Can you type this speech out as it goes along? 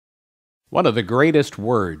One of the greatest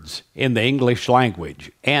words in the English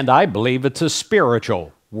language, and I believe it's a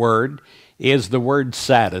spiritual word, is the word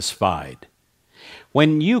satisfied.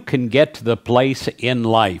 When you can get to the place in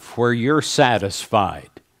life where you're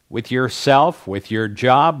satisfied with yourself, with your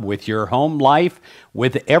job, with your home life,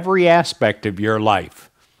 with every aspect of your life,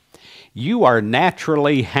 you are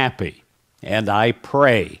naturally happy. And I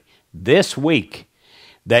pray this week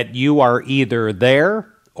that you are either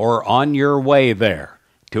there or on your way there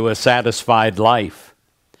to a satisfied life.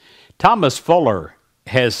 Thomas Fuller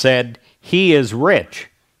has said, "He is rich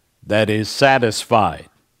that is satisfied."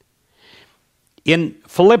 In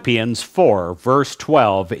Philippians 4, verse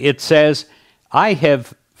 12, it says, "I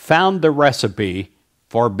have found the recipe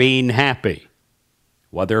for being happy,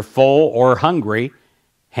 whether full or hungry,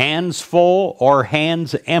 hands full or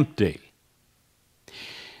hands empty."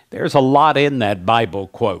 There's a lot in that Bible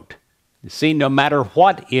quote. You see, no matter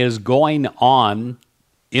what is going on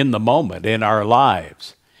in the moment in our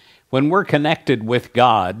lives, when we're connected with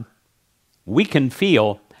God, we can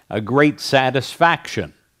feel a great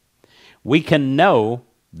satisfaction. We can know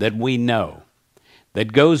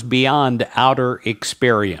that goes beyond outer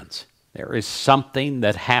experience. There is something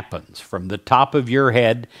that happens from the top of your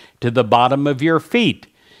head to the bottom of your feet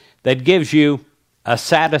that gives you a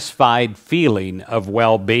satisfied feeling of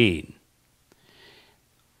well-being.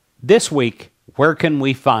 This week, where can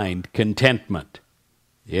we find contentment?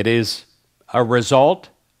 It is a result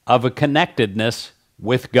of a connectedness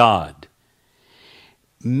with God.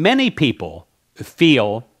 Many people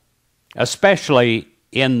feel, especially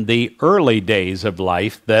in the early days of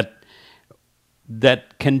life,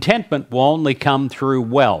 that contentment will only come through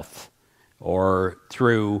wealth or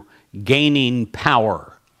through gaining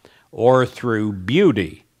power or through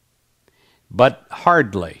beauty, but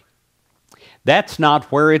hardly. That's not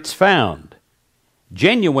where it's found.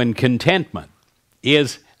 Genuine contentment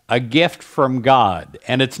is a gift from God,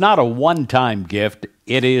 and it's not a one-time gift,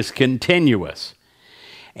 it is continuous.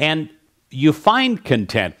 And you find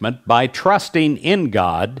contentment by trusting in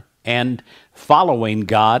God and following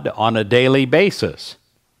God on a daily basis.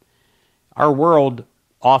 Our world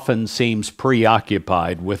often seems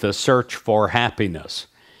preoccupied with a search for happiness.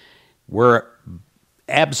 We're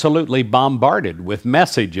absolutely bombarded with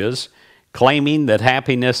messages claiming that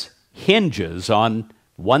happiness hinges on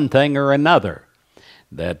one thing or another,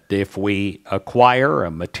 that if we acquire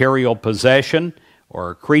a material possession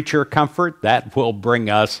or a creature comfort, that will bring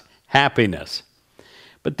us happiness.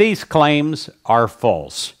 But these claims are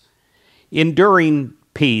false. Enduring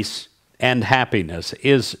peace and happiness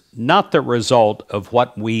is not the result of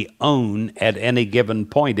what we own at any given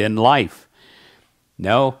point in life.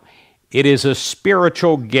 No, it is a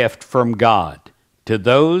spiritual gift from God to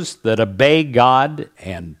those that obey God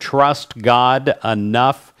and trust God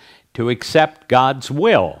enough to accept God's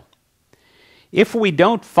will. If we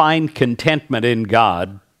don't find contentment in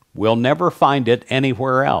God, we'll never find it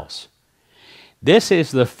anywhere else. This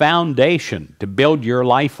is the foundation to build your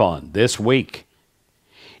life on this week.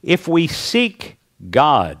 If we seek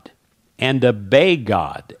God and obey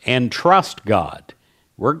God and trust God,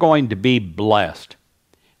 we're going to be blessed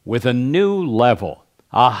with a new level,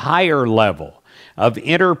 a higher level of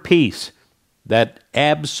inner peace that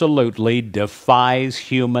absolutely defies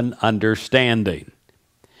human understanding.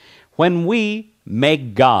 When we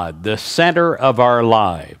make God the center of our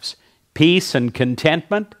lives, peace and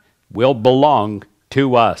contentment will belong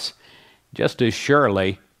to us, just as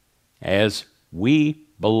surely as we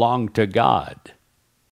belong to God.